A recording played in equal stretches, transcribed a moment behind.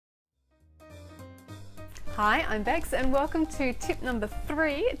Hi, I'm Bex and welcome to tip number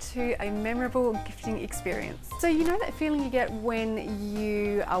 3 to a memorable gifting experience. So you know that feeling you get when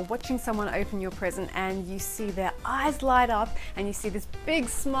you are watching someone open your present and you see their eyes light up and you see this big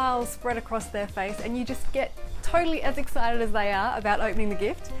smile spread across their face and you just get totally as excited as they are about opening the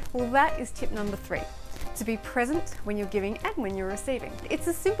gift? Well, that is tip number 3. To be present when you're giving and when you're receiving. It's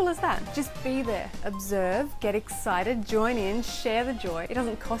as simple as that. Just be there, observe, get excited, join in, share the joy. It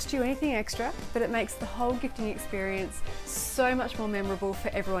doesn't cost you anything extra, but it makes the whole gifting experience so much more memorable for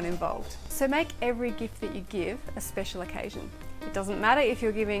everyone involved. So make every gift that you give a special occasion. It doesn't matter if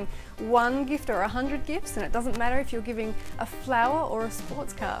you're giving 1 gift or 100 gifts, and it doesn't matter if you're giving a flower or a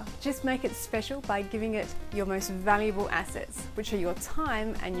sports car. Just make it special by giving it your most valuable assets, which are your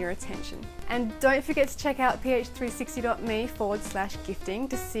time and your attention. And don't forget to check out ph360.me/gifting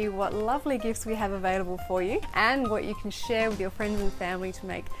to see what lovely gifts we have available for you and what you can share with your friends and family to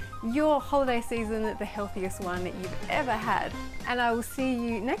make your holiday season the healthiest one that you've ever had. And I will see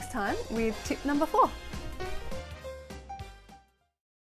you next time with tip number 4.